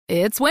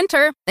It's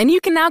winter, and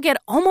you can now get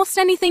almost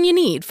anything you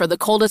need for the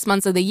coldest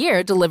months of the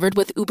year delivered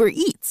with Uber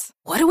Eats.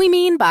 What do we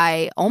mean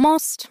by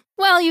almost?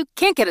 Well, you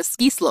can't get a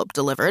ski slope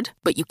delivered,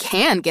 but you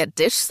can get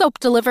dish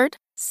soap delivered.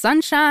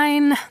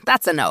 Sunshine,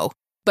 that's a no.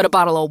 But a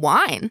bottle of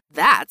wine,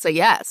 that's a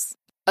yes.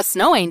 A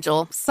snow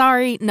angel,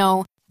 sorry,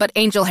 no. But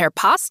angel hair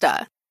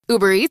pasta,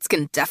 Uber Eats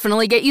can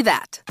definitely get you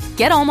that.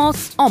 Get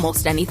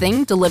almost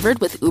anything delivered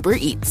with Uber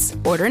Eats.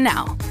 Order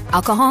now.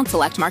 Alcohol and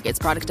select markets.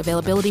 Product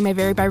availability may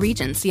vary by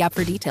region. See app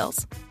for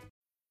details.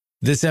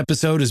 This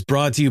episode is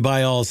brought to you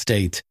by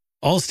Allstate.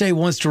 Allstate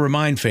wants to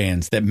remind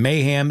fans that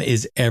mayhem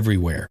is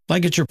everywhere,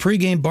 like at your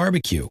pregame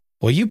barbecue.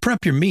 While you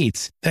prep your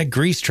meats, that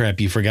grease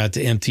trap you forgot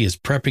to empty is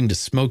prepping to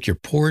smoke your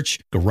porch,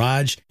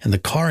 garage, and the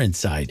car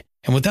inside.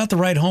 And without the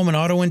right home and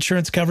auto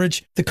insurance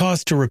coverage, the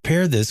cost to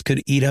repair this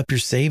could eat up your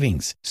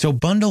savings. So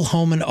bundle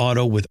home and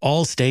auto with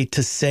Allstate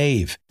to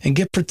save and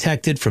get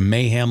protected from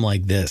mayhem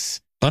like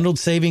this. Bundled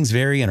savings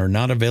vary and are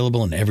not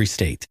available in every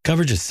state.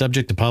 Coverage is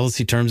subject to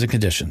policy terms and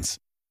conditions.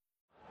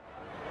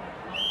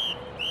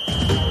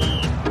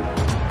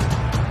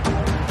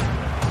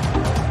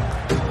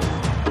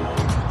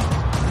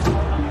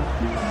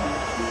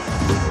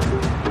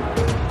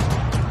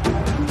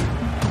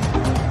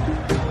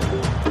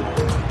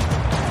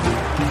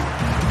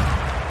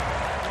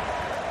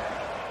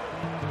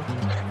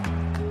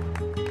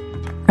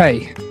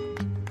 Hey.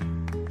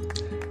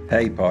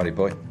 Hey, party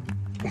boy.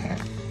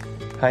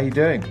 How you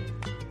doing?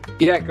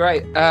 Yeah,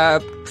 great.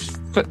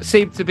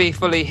 Seemed to be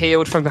fully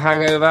healed from the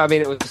hangover. I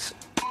mean, it was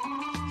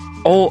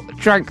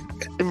drank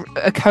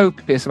a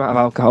copious amount of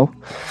alcohol.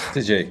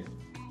 Did you?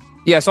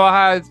 Yeah,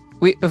 so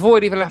before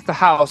we'd even left the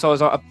house, I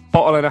was like a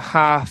bottle and a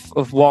half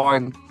of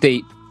wine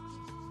deep.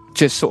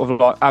 Just sort of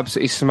like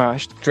absolutely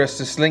smashed. Dressed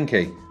as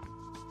Slinky?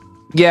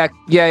 Yeah,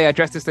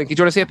 dressed as Slinky.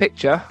 Do you want to see a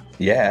picture?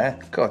 Yeah,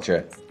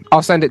 gotcha.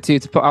 I'll send it to you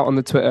to put out on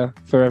the Twitter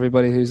for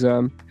everybody who's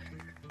So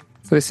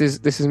this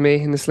is me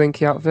in the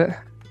Slinky outfit.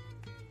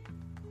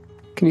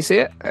 Can you see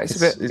it?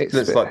 It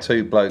looks like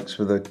two blokes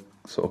with a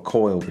sort of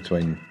coil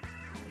between.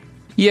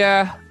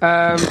 Yeah.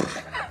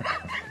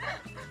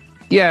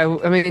 Yeah.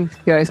 I mean,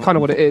 yeah, it's kind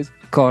of what it is.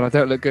 God, I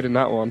don't look good in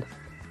that one.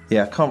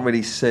 Yeah, I can't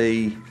really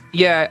see.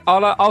 Yeah,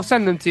 I'll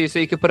send them to you so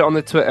you can put it on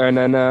the Twitter and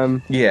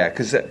then. Yeah,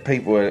 because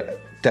people were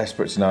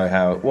desperate to know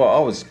how. Well, I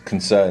was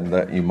concerned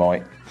that you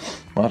might.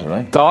 I don't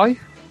know. Die.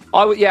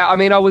 I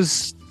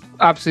was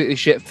absolutely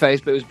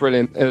shit-faced, but it was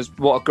brilliant. It was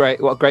what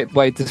a great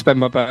way to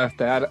spend my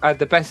birthday. I had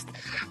the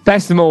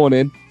best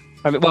morning.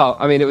 I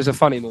mean, it was a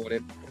funny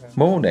morning.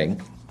 Morning?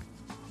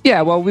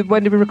 Yeah. Well,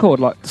 when did we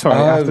record?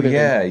 Afternoon.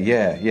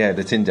 Yeah.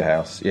 The Tinder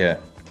House. Yeah.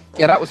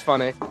 Yeah, that was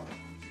funny.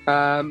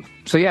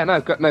 So yeah, no,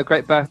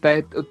 great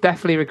birthday.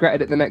 Definitely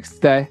regretted it the next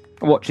day.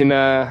 Watching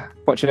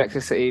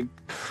Exeter City,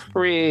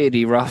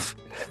 pretty rough.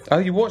 Oh,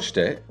 you watched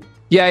it?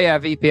 Yeah,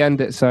 VPN'd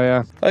it, so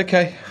yeah.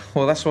 Okay,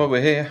 well, that's why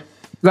we're here.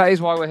 That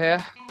is why we're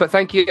here. But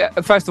thank you.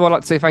 First of all, I'd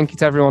like to say thank you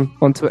to everyone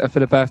on Twitter for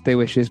the birthday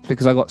wishes,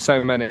 because I got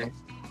so many.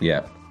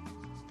 Yeah.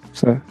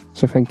 So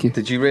thank you.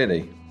 Did you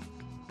really?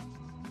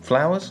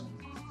 Flowers?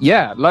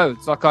 Yeah,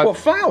 loads. What,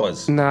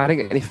 flowers? No, I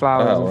didn't get any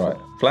flowers. Oh, right.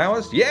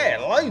 Flowers? Yeah,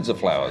 loads of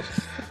flowers.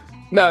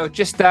 No,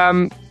 just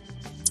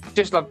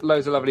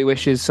loads of lovely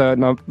wishes. So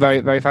no, very,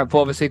 very thankful.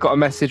 Obviously, got a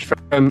message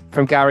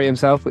from Gary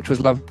himself, which was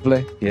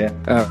lovely. Yeah.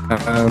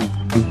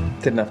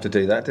 Didn't have to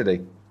do that, did he?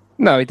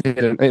 No, he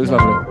didn't. It was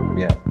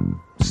lovely. Yeah.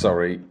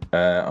 Sorry,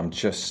 I'm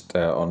just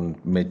on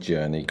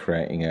mid-journey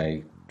creating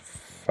a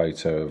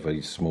photo of a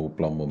small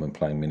blonde woman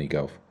playing mini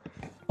golf.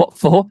 What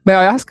for? May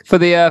I ask? For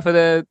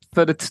the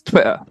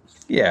Twitter?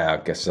 Yeah, I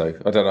guess so.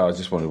 I don't know. I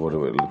just wondered what it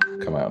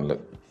would come out and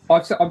look.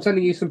 I'm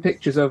sending you some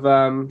pictures of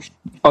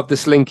the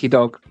Slinky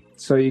dog,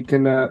 so you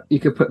can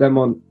put them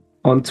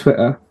on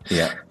Twitter.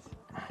 Yeah.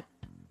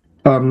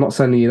 I'm not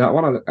sending you that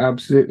one. I look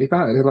absolutely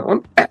bad in that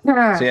one.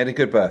 So you had a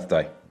good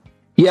birthday?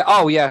 Yeah.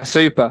 Oh, yeah.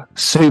 Super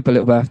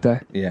little birthday.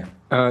 Yeah.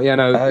 Yeah.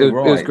 No. Oh, it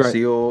right. was great. So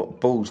you're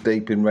balls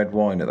deep in red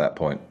wine at that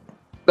point.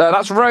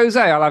 That's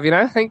rosé. I'll have you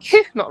know. Thank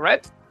you. Not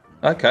red.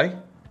 Okay.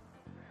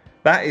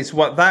 That is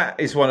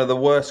one of the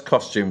worst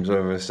costumes I've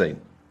ever seen.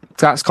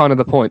 That's kind of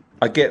the point.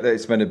 I get that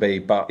it's meant to be,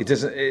 but it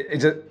doesn't.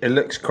 It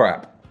looks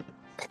crap.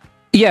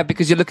 Yeah,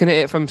 because you're looking at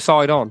it from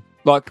side on.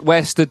 Like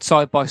we're stood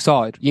side by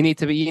side. You need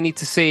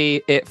to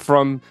see it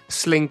from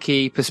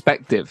Slinky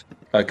perspective.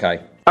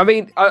 Okay. I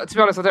mean, to be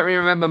honest, I don't really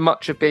remember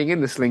much of being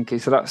in the Slinky,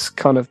 so that's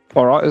kind of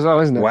all right as well,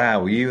 isn't it?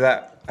 Wow, were you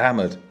that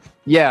hammered?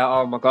 Yeah.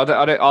 Oh my god,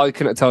 I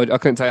couldn't tell you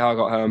how I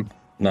got home.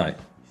 No.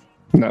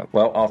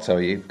 Well, I'll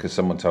tell you because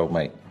someone told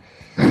me.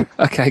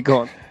 Okay, go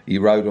on.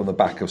 You rode on the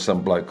back of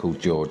some bloke called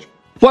George.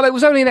 Well, it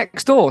was only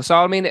next door, so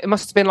I mean, it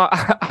must have been like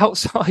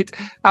outside,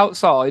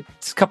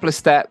 a couple of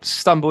steps,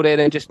 stumbled in,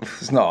 and just.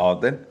 It's not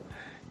hard then.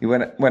 You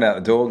went out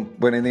the door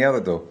and went in the other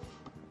door.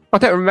 I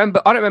don't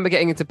remember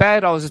getting into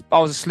bed. I was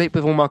asleep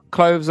with all my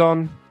clothes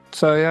on.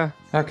 So yeah.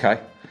 Okay.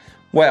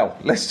 Well,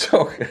 let's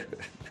talk.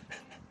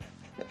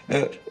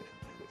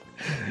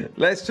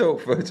 Let's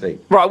talk footy.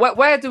 Right.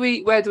 Where do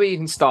we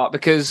even start?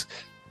 Because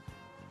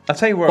I'll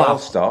tell you where I'll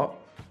start.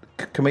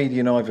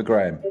 Comedian Ivor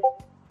Graham.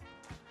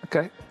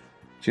 Okay.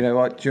 Do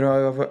you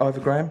know Ivor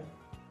Graham?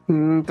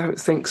 Don't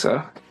think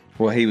so.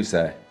 Well, he was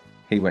there.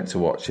 He went to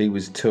watch. He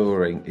was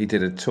touring. He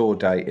did a tour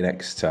date in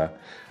Exeter,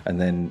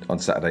 and then on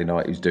Saturday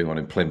night he was doing one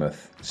in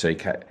Plymouth. So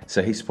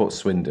he supports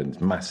Swindon,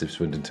 massive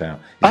Swindon town.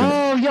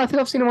 Yeah, I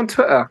think I've seen him on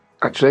Twitter.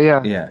 Actually,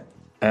 yeah. Yeah.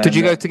 Did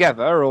you go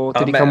together, or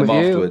did he come with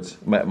you?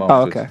 Met him afterwards.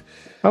 Oh, okay.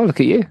 Oh, look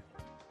at you.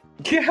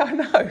 Yeah, I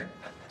know.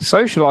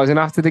 Socialising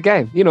after the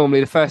game. You're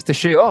normally the first to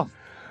shoot off.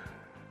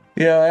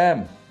 Yeah, I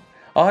am.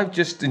 I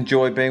just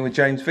enjoy being with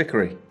James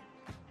Vickery.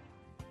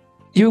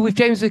 You were with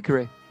James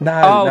Vickery?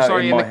 No,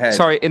 sorry, in my head.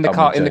 Sorry, in the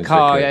car. In the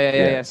car.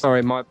 Yeah.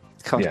 Sorry, my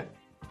God.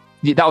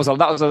 Yeah. That was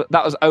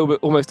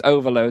almost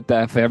overload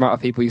there for the amount of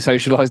people you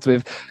socialised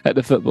with at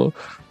the football.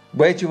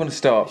 Where do you want to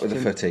start with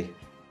the footy?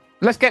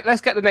 Let's get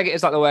the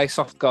negatives out of the way.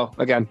 Soft goal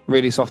again.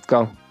 Really soft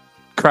goal.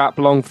 Crap.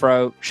 Long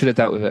throw. Should have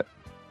dealt with it.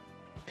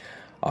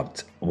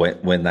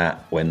 When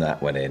that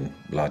went in,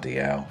 bloody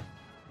hell.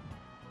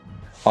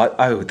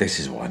 This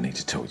is what I need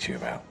to talk to you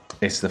about.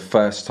 It's the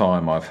first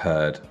time I've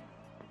heard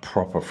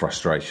proper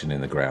frustration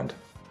in the ground.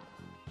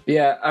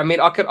 Yeah, I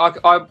mean, I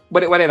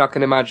when it went in, I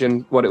can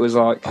imagine what it was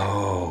like.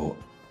 Oh,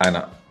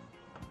 and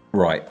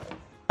right,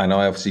 and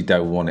I obviously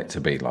don't want it to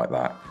be like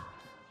that,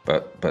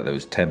 but there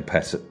was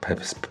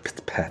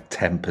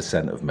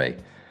 10% of me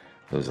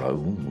that was like,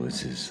 "Ooh,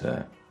 this is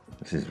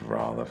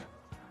rather."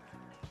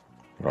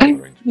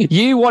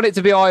 You want it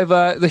to be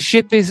either the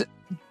ship is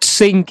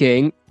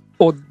sinking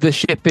or the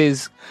ship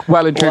is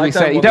well and truly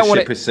set. You don't want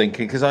the ship is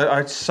sinking because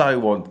I so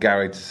want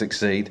Gary to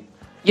succeed.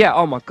 Yeah,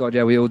 oh my God,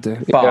 yeah, we all do.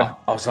 But yeah.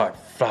 I was like,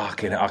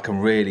 fucking it, I can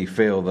really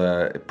feel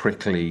the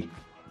prickly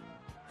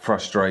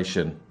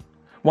frustration.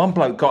 One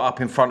bloke got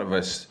up in front of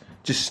us,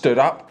 just stood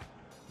up,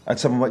 and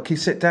someone went, "Can you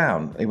sit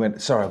down?" He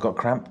went, "Sorry, I've got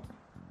cramp."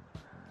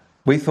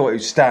 We thought he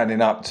was standing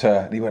up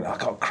and he went, "I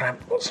got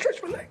cramp, I'll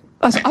stretch my leg."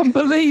 That's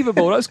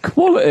unbelievable, that's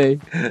quality.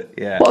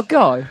 Yeah. What a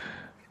guy.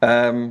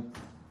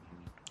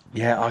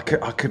 Yeah, I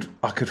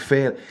could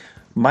feel.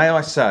 May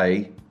I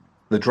say,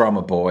 the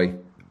drummer boy,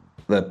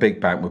 the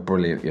big band were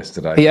brilliant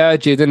yesterday. He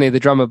heard you, didn't he? The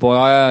drummer boy.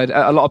 I heard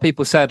a lot of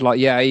people said, like,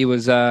 yeah, he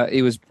was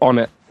on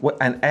it.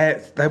 And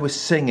they were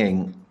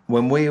singing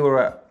when we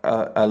were at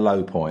a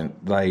low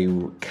point. They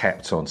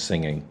kept on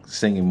singing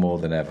more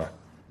than ever.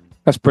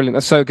 That's brilliant.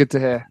 That's so good to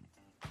hear.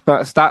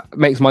 That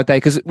makes my day,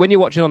 because when you're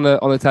watching on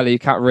the telly, you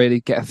can't really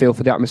get a feel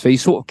for the atmosphere. You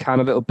sort of can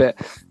a little bit,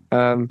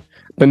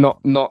 but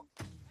not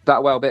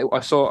that well. But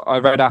I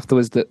read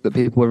afterwards that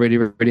people were really,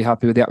 really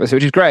happy with the atmosphere,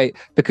 which is great,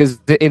 because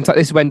this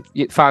is when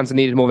fans are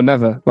needed more than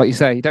ever. Like you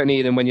say, you don't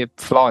need them when you're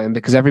flying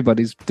because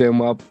everybody's doing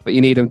well, but you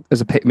need them as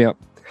a pick-me-up.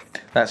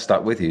 That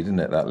stuck with you, didn't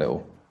it, that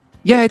little...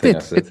 Yeah, it did.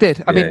 It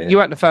did. I mean, you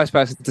weren't the first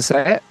person to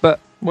say it, but,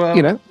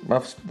 you know...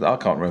 I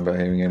can't remember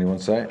hearing anyone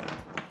say it.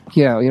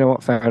 Yeah, you know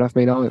what? Fair enough.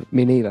 Me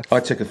neither. I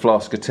took a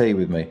flask of tea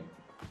with me.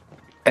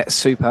 It's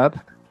superb.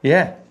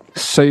 Yeah.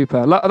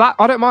 Super. That,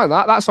 I don't mind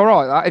that. That's all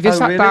right. That. If you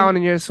sat down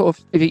and you're sort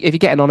of... If you're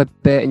getting on a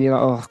bit and you're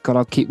like, oh, God,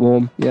 I'll keep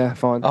warm. Yeah,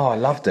 fine. Oh, I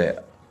loved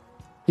it.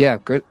 Yeah,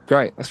 good.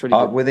 Great. That's really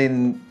good.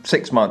 Within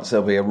 6 months,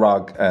 there'll be a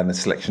rug and a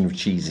selection of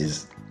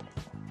cheeses.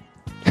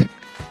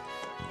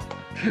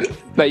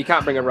 No, you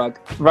can't bring a rug.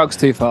 Rug's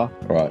too far.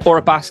 Right. Or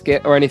a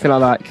basket or anything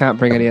like that. You can't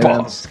bring any of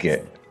them.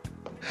 Basket?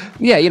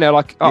 Yeah, you know,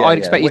 like I'd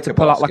expect you to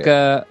pull out like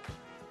a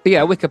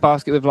wicker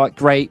basket with like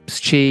grapes,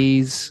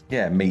 cheese.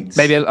 Yeah, meats.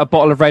 Maybe a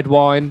bottle of red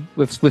wine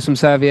with some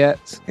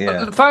serviettes.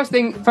 Yeah. First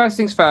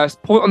things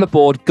first, point on the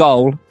board,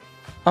 goal.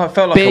 Oh, it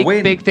felt like a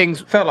win. Big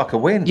things. Felt like a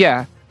win.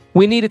 Yeah.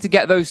 We needed to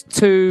get those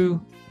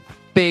two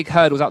big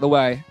hurdles out of the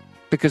way,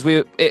 because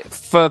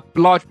for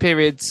large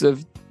periods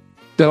of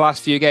the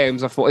last few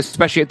games, I thought,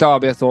 especially at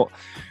Derby, I thought,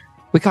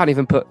 we can't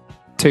even put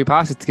two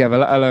passes together,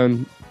 let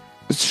alone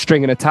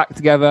string an attack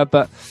together.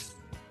 But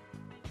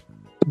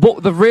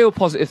what the real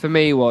positive for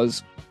me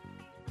was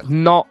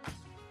not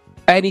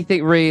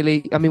anything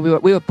really. I mean, we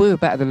were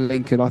better than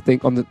Lincoln, I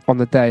think, on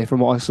the day from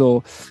what I saw.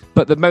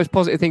 But the most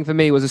positive thing for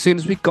me was as soon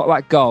as we got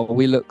that goal,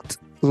 we looked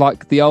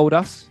like the old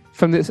us.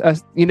 From this,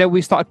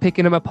 we started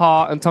picking them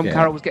apart, and Tom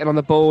Carroll was getting on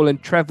the ball,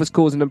 and Trev was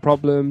causing them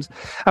problems.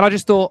 And I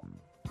just thought,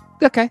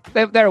 okay,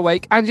 they're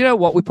awake. And you know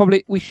what?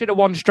 We should have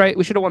won straight.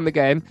 We should have won the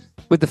game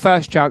with the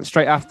first chance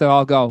straight after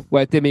our goal,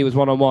 where Dimmy was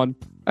 1-on-1,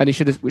 and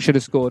we should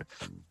have scored.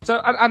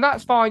 So, and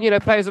that's fine,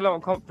 players are low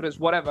on confidence,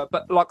 whatever.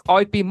 But like,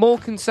 I'd be more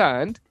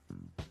concerned,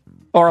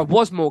 or I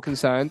was more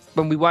concerned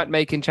when we weren't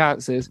making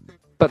chances.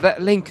 But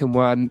that Lincoln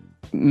were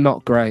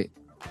not great.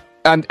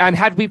 And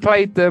had we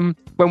played them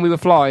when we were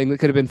flying, it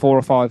could have been 4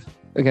 or 5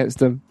 against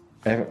them.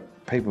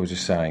 People were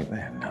just saying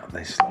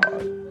they're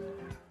slow.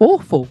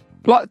 Awful,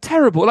 like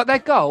terrible. Like their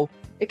goal,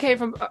 it came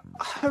from a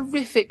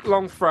horrific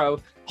long throw,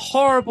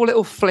 horrible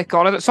little flick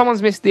on.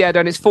 Someone's missed the header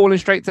and it's fallen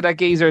straight to their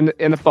geezer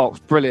in the box.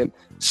 Brilliant.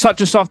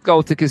 Such a soft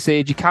goal to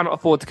concede. You cannot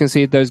afford to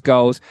concede those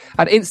goals.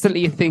 And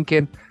instantly you're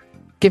thinking,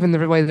 given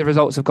the way the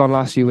results have gone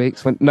last few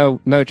weeks, when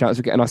no chance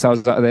of getting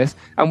ourselves out of this.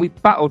 And we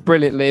battled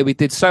brilliantly. We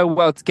did so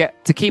well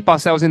to keep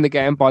ourselves in the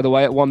game, by the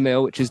way, at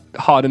 1-0, which is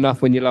hard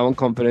enough when you're low on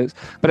confidence.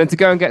 But then to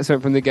go and get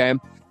something from the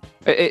game,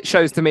 it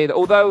shows to me that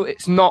although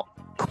it's not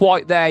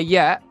quite there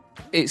yet,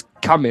 it's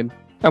coming.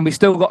 And we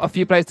still got a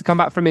few players to come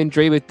back from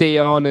injury with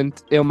Dion and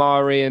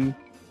Ilmari, and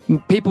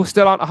people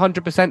still aren't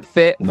 100%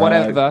 fit,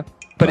 whatever.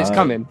 But it's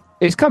coming.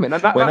 It's coming.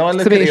 And when I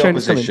look at the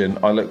opposition,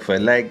 I look for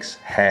legs,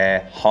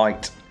 hair,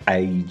 height,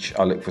 age.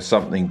 I look for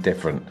something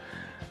different.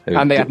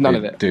 And they had none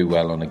of it. Do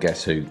well on a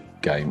Guess Who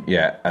game.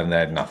 Yeah, and they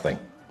had nothing.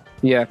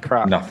 Yeah,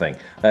 crap. Nothing.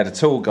 They had a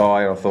tall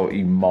guy. I thought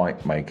he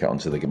might make it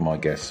onto my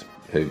Guess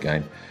Who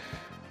game.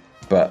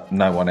 But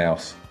no one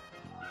else.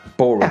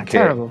 Boring kid.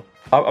 Terrible.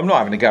 I'm not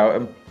having a go at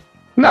him.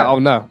 No,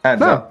 no.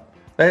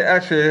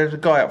 Actually, there's a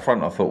guy up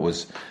front I thought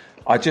was...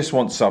 I just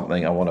want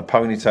something. I want a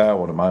ponytail. I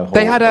want a mohawk.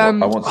 They had, I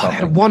want something. they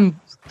had one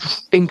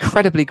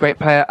incredibly great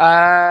player.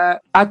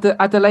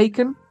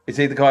 Adelakan? Is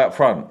he the guy up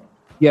front?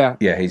 Yeah.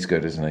 Yeah, he's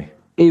good, isn't he?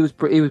 He was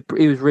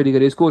really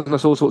good. He was causing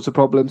us all sorts of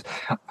problems.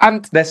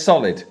 And they're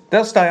solid.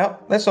 They'll stay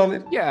up. They're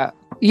solid. Yeah.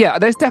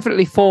 There's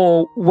definitely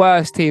 4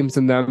 worse teams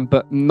than them,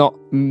 but not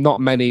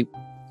many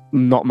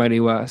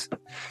worse.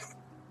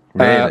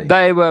 Really?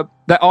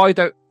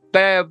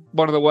 They're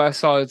one of the worst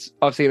sides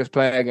I've seen us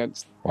play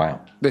against. Wow.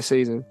 This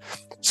season.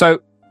 So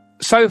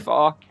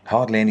far,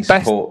 hardly any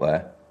support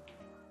there.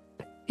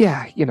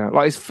 Yeah,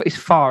 it's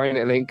far, isn't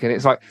it, Lincoln?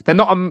 It's like they're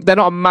not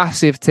a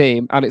massive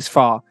team, and it's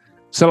far.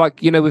 So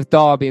with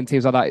Derby and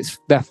teams like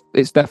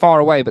that, they're far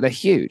away, but they're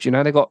huge.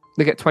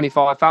 They get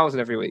 25,000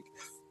 every week.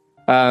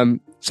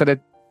 So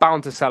they're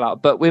bound to sell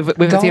out. But with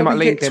a team like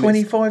Lincoln,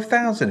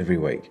 25,000 every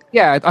week.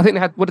 Yeah, I think they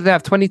had. What did they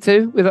have?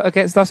 22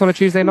 against us on a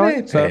Tuesday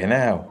night.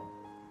 Now.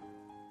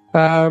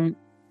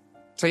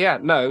 So yeah,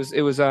 no,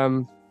 it was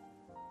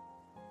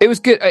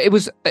good. It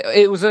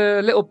was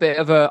a little bit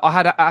of a. I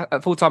had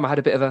at full time. I had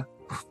a bit of a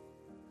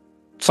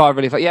sigh of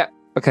relief. Like, yeah,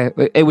 okay.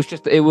 It was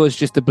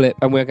just a blip,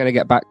 and we're going to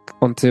get back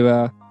onto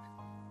to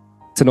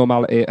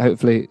normality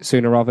hopefully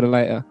sooner rather than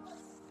later.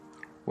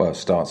 Well, it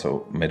starts at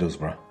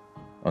Middlesbrough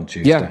on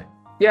Tuesday.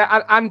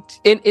 Yeah, and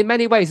in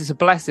many ways it's a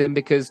blessing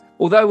because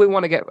although we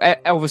want to get,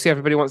 obviously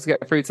everybody wants to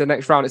get through to the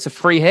next round. It's a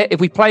free hit.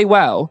 If we play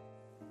well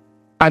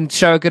and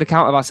show a good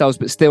account of ourselves,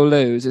 but still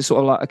lose, it's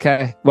sort of like,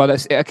 okay, well,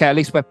 at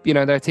least we're,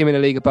 they're a team in the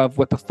league above.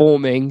 We're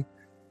performing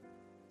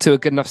to a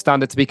good enough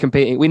standard to be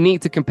competing. We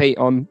need to compete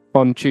on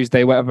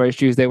Tuesday, whatever it's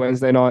Tuesday,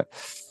 Wednesday night.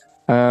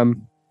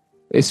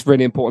 It's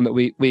really important that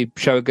we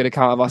show a good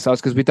account of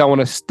ourselves because we don't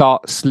want to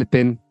start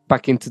slipping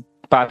back into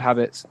bad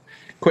habits.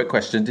 Quick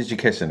question: did you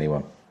kiss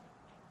anyone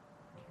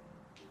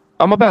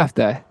on my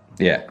birthday?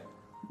 Yeah,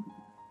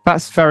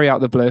 that's very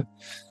out of the blue.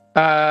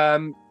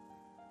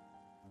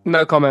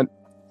 No comment.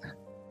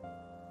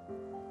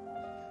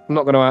 I'm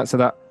not going to answer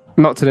that.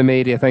 Not to the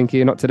media, thank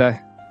you. Not today.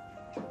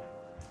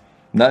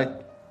 No.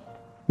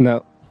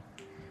 Not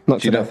Do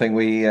today. You not think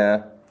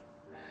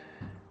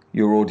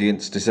your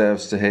audience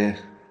deserves to hear?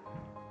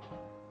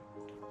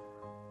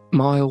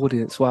 My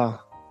audience, wow.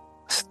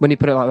 When you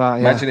put it like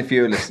that, yeah. Imagine if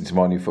you were listening to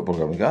my new football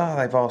game and go,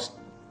 they've asked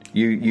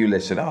you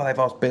listen. They've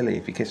asked Billy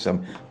if he kissed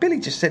someone.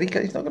 Billy just said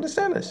he's not going to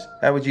tell us.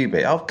 How would you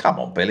be? Oh, come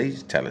on, Billy,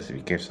 just tell us if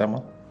you kissed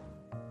someone.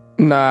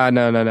 No.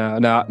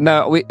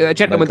 A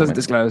gentleman doesn't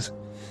disclose.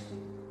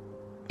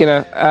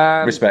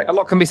 Respect. A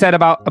lot can be said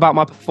about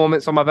my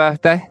performance on my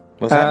birthday.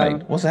 What's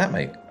that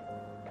mean?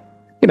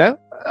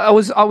 I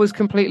was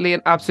completely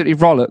and absolutely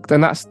rollicked,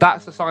 and that's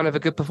a sign of a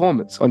good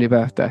performance on your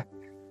birthday.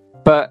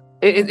 But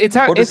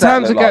what does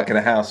that look like in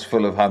a house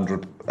full of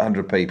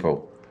 100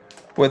 people?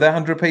 Were there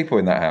 100 people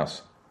in that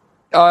house?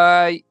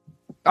 I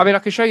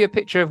can show you a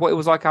picture of what it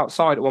was like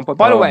outside at one point.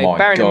 By the way,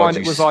 bearing in mind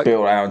it was like...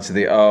 spilled out into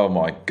the... Oh,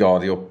 my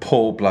God, your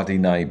poor bloody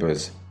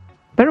neighbours.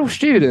 They're all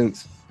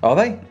students. Are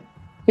they?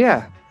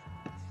 Yeah.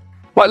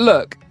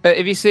 Look,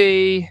 if you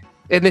see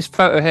in this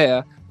photo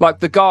here,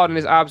 the garden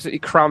is absolutely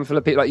crammed full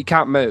of people. You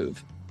can't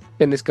move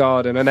in this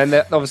garden. And then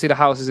obviously the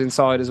house is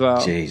inside as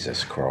well.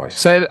 Jesus Christ.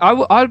 So I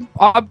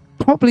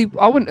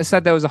wouldn't have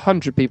said there was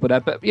 100 people there,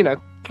 but,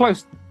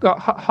 close,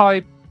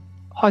 high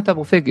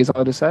double figures,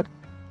 I'd have said.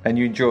 And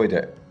you enjoyed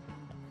it?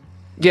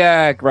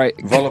 Yeah,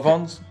 great.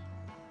 Vol-au-vents?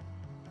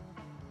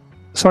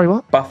 Sorry,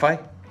 what? Buffet?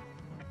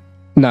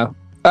 No.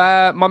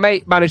 My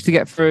mate managed to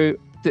get through...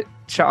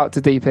 Shout out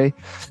to DP.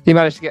 He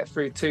managed to get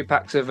through 2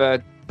 packs of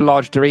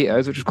large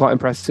Doritos, which was quite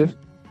impressive.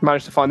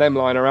 Managed to find them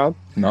lying around.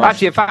 Nice.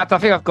 Actually, in fact, I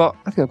think I've got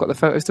the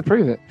photos to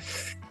prove it.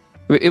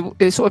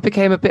 It sort of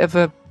became a bit of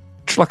a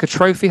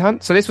trophy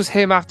hunt. So this was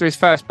him after his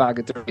first bag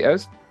of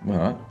Doritos. All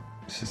right.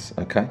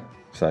 Okay.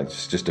 So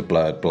it's just a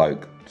blurred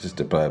bloke. Just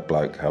a blurred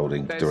bloke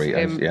holding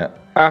Doritos. Yeah.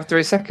 After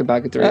his second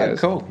bag of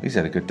Doritos. Oh, cool. He's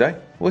had a good day.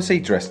 What's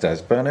he dressed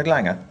as? Bernard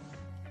Langer?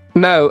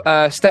 No,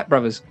 Step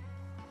Brothers.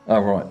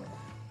 Oh, right.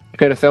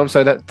 In a film,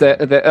 so that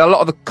a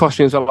lot of the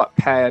costumes are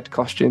paired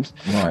costumes.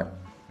 Right.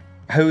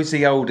 Who's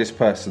the oldest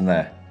person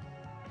there?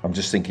 I'm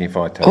just thinking if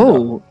I tell.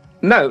 Oh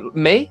no,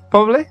 me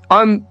probably.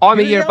 I'm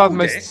a year above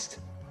most.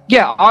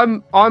 Yeah,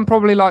 I'm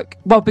probably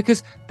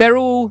because they're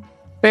all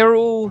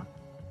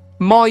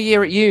my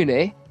year at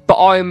uni,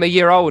 but I'm a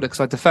year older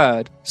because I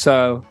deferred.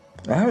 So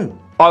I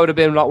would have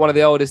been one of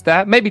the oldest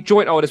there. Maybe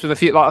joint oldest with a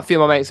few of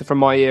my mates are from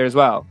my year as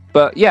well.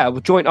 But yeah,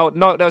 joint old.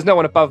 No, there was no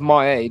one above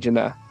my age in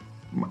there.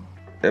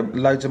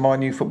 Loads of my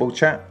new football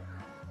chat.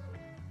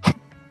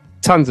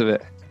 Tons of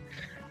it.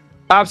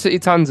 Absolutely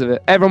tons of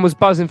it. Everyone was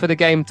buzzing for the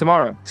game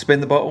tomorrow.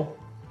 Spin the bottle.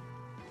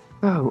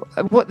 No,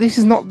 what? This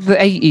is not the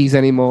 80s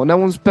anymore. No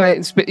one's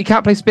playing. You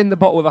can't play spin the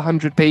bottle with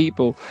 100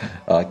 people.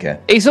 Okay.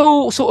 It's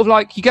all sort of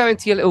like you go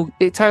into your little.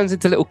 It turns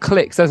into little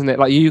cliques, doesn't it?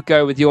 Like you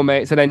go with your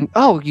mates, and then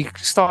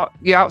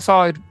you're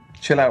outside.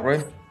 Chill out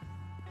room.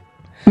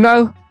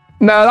 No,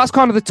 that's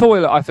kind of the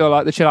toilet. I feel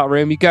like the chill out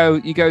room. You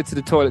go to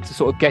the toilet to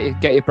sort of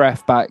get your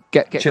breath back.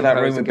 Get chill out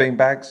room with bean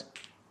bags.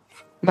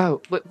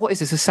 No, what is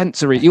this? A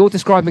sensory? You're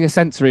describing a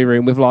sensory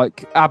room with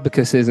like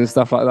abacuses and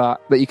stuff like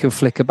that you can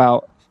flick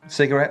about.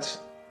 Cigarettes.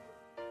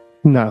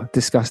 No,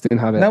 disgusting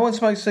habit. No one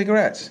smokes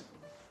cigarettes.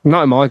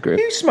 Not in my group.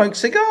 You smoke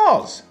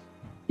cigars.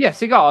 Yeah,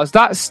 cigars.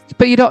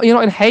 But you're not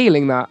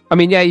inhaling that. I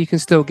mean, yeah, you can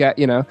still get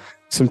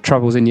some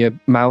troubles in your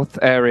mouth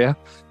area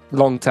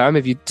long term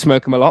if you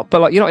smoke them a lot. But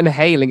like, you're not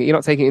inhaling it. You're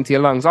not taking it into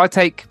your lungs. I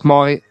take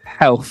my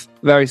health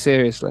very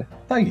seriously.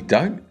 No, you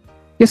don't.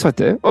 Yes, I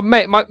do. Well,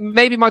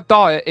 maybe my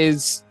diet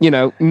is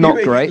not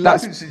great.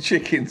 Loads of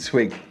chicken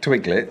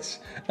twiglets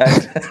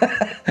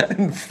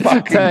and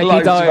fucking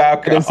loads of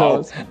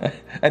alcohol,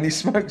 and you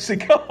smoke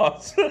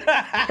cigars.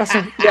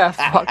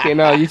 Fucking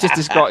hell. You just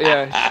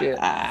described, shit.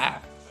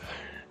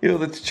 You're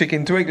the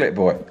chicken twiglet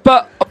boy.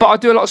 But I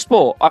do a lot of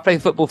sport. I play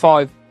football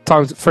 5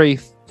 times, 3,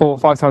 4,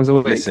 5 times a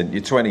week. Listen,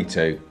 you're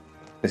 22.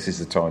 This is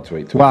the time to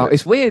eat twiglets. Wow,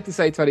 it's weird to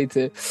say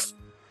 22.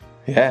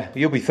 Yeah,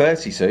 you'll be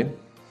 30 soon.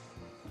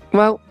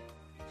 Well,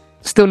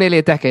 still nearly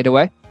a decade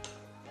away.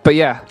 But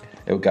yeah.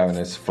 It'll go in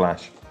as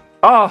flash.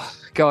 Oh,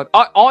 God.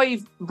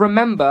 I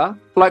remember,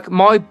 like,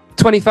 my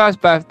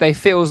 21st birthday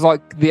feels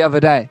like the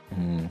other day.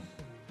 And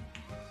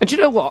do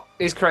you know what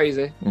is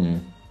crazy?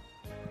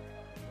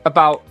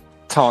 About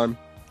time.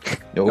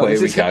 Oh,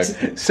 here we go.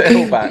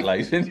 Settle back,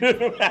 ladies.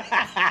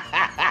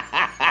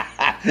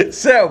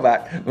 Settle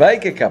back.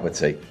 Make a cup of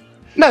tea.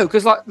 No,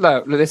 because,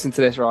 listen to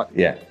this, right?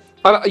 Yeah.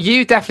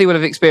 You definitely would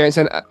have experienced,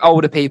 and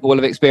older people will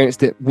have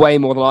experienced it way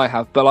more than I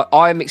have. But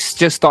I'm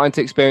just starting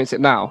to experience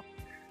it now.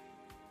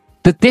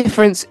 The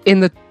difference in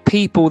the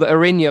people that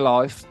are in your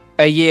life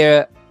a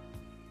year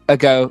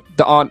ago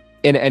that aren't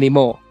in it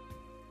anymore.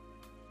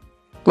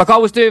 Like I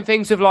was doing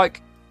things with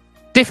like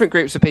different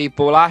groups of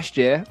people last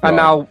year, and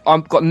now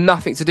I've got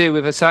nothing to do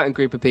with a certain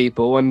group of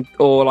people,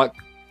 or like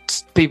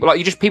people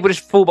like people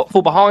just fall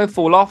behind,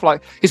 fall off.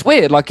 Like it's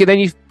weird. Like then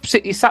you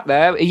sat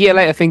there a year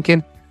later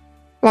thinking.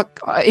 Like,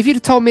 if you'd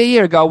have told me a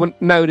year ago I wouldn't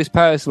know this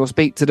person or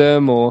speak to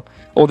them or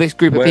this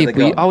group of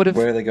people, I would have...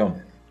 Where are they gone?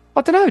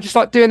 I don't know, just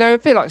like doing their own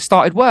thing, like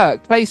started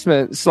work,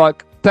 placements,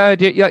 like third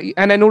year,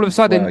 and then all of a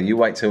sudden... Well, you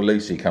wait till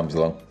Lucy comes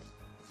along.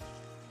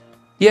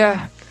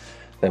 Yeah.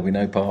 There'll be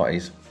no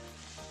parties.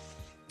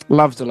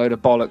 Love's a load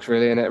of bollocks,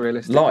 really, isn't it,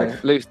 realistically?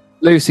 Life?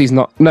 Lucy's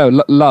not...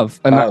 No, love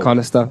and that kind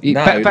of stuff.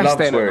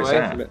 Love's where it's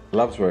at.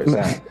 Love's where it's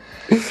at.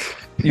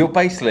 You're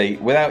basically,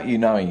 without you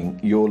knowing,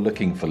 you're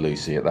looking for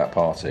Lucy at that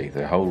party.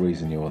 The whole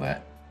reason you're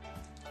there.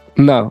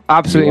 No,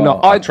 absolutely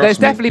not. There's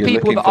definitely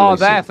people that are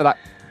Lucy. there for that.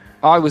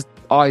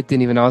 I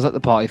didn't even know I was at the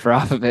party for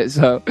half of it,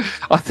 so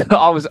I thought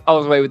I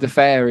was away with the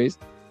fairies.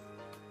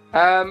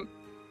 But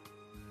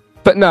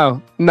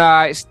no,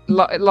 it's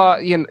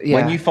like yeah.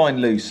 When you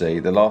find Lucy,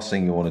 the last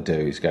thing you want to do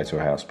is go to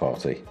a house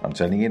party. I'm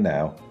telling you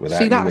now, without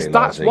See, you realising.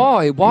 that's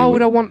why. Why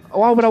would I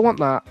want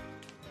that?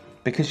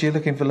 Because you're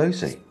looking for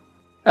Lucy.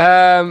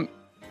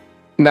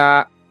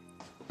 Nah,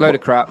 load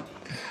of crap.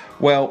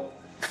 Well,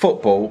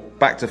 football.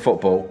 Back to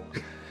football.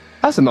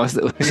 That's a nice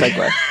little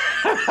segue.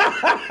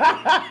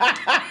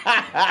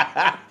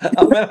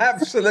 I'm an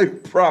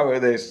absolute pro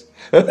at this.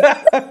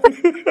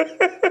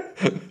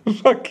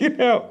 Fucking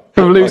hell.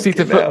 From Lucy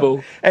to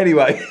football.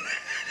 Anyway.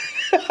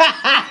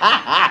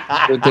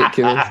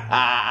 Ridiculous.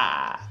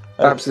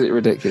 Absolutely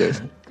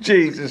ridiculous.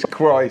 Jesus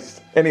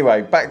Christ.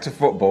 Anyway, back to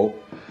football.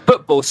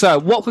 Football. So,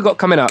 what have we got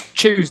coming up?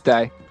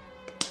 Tuesday.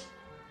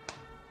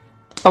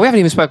 Oh, we haven't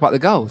even spoke about the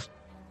goals.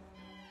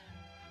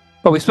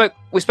 Well, we spoke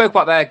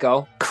about their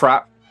goal.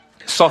 Crap.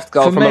 Soft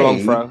goal from a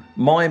long throw.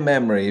 My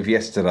memory of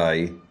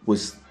yesterday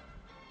was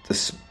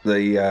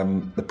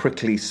the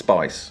prickly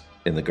spice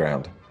in the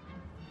ground.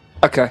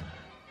 Okay.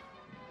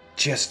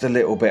 Just a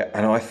little bit,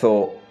 and I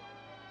thought,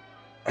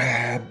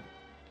 I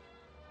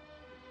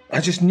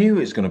just knew it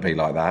was going to be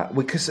like that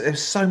because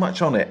there's so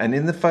much on it. And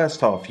in the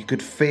first half, you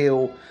could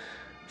feel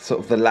sort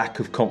of the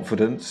lack of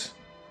confidence.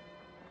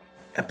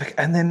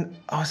 And then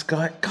I was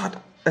going, God,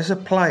 as a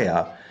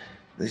player,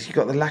 you've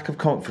got the lack of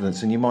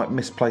confidence and you might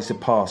misplace a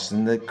pass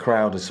and the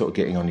crowd is sort of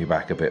getting on your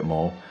back a bit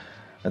more.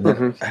 And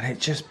then, and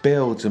it just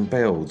builds and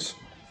builds.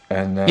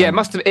 And yeah,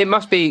 it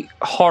must be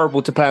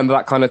horrible to play under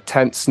that kind of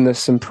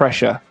tenseness and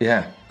pressure.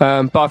 Yeah.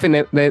 But I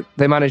think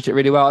they managed it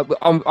really well.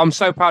 I'm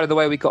so proud of the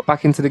way we got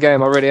back into the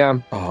game. I really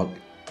am. Oh,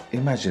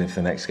 imagine if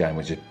the next game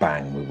was just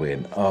bang, we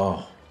win.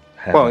 Oh,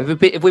 hell. Well,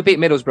 if we beat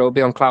Middlesbrough, we'll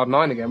be on cloud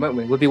 9 again, won't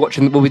we? We'll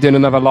be doing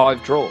another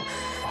live draw.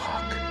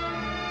 Fuck.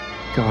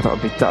 God,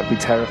 that'd be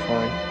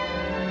terrifying.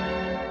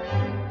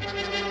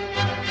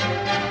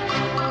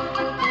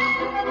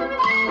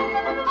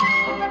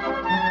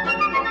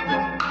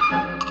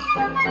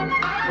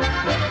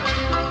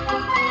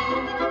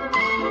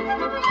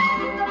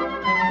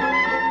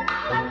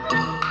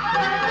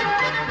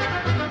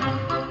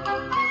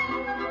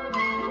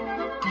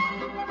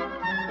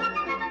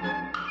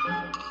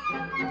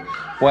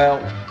 Well,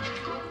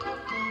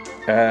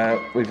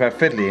 we've had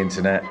fiddly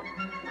internet.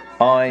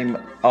 I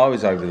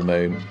was over the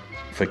moon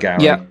for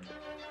Gary.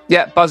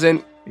 Yeah,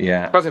 buzzing.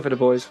 Yeah. Buzzing for the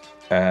boys.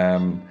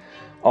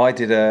 I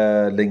did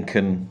a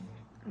Lincoln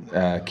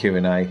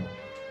Q&A.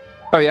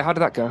 Oh, yeah, how did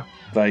that go?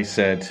 They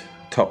said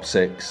top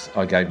 6.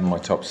 I gave them my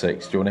top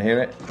 6. Do you want to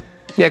hear it?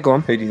 Yeah, go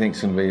on. Who do you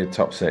think's going to be your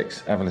top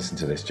 6? Have a listen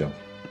to this, John.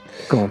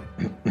 Go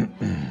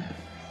on.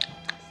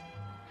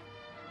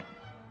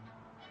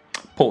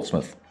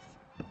 Portsmouth.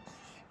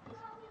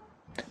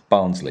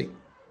 Barnsley.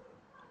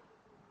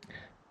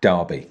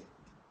 Derby.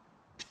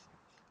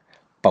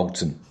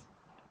 Bolton.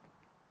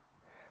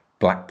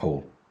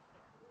 Blackpool.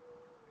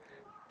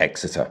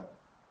 Exeter.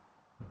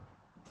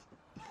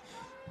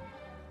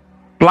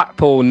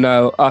 Blackpool,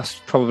 no. Us,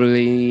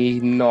 probably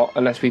not,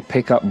 unless we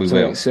pick up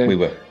something soon. We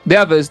will. The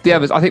others,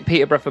 I think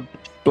Peterborough for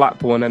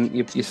Blackpool, and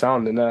then you're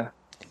sounding there.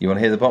 You want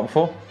to hear the bottom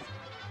 4?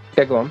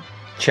 Yeah, go on.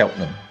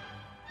 Cheltenham.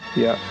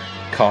 Yeah.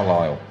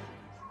 Carlisle.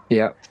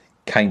 Yeah.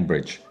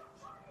 Cambridge.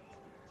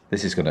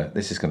 This is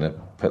gonna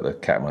put the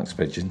cat amongst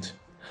pigeons.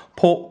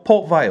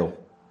 Port Vale.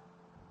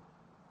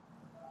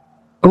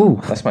 Oh,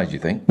 That's made you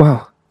think.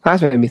 Wow,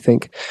 that's made me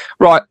think.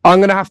 Right, I'm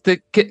gonna have to.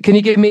 Can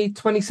you give me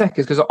 20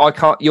 seconds because I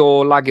can't?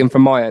 You're lagging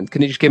from my end.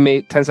 Can you just give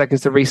me 10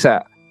 seconds to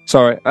reset?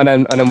 Sorry, and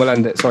then we'll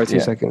end it. Sorry,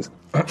 2 seconds.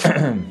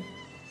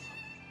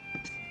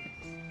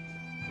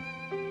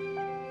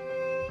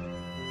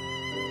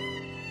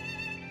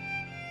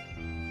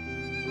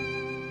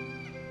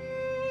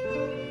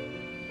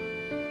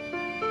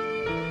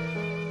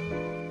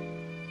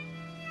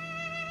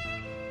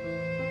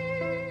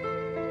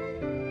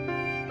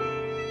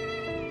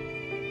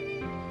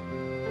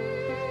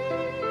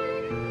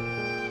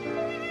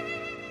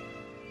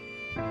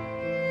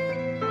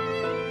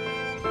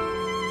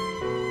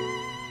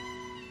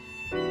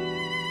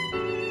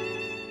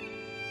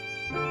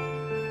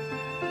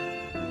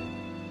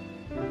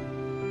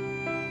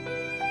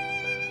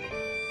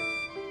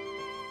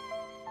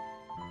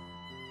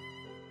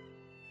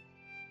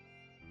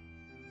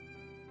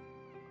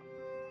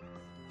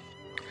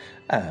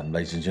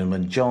 Ladies and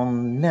gentlemen,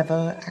 John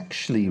never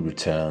actually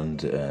returned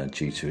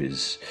due to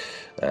his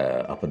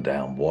up and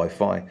down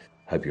Wi-Fi.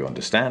 Hope you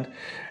understand.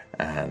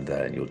 And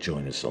you'll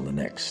join us on the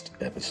next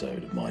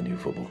episode of My New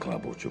Football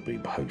Club, which will be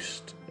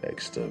post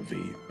Exeter v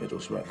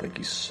Middlesbrough. Thank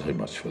you so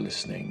much for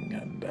listening.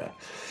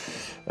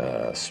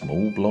 And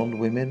small blonde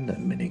women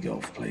and mini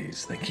golf,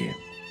 please. Thank you.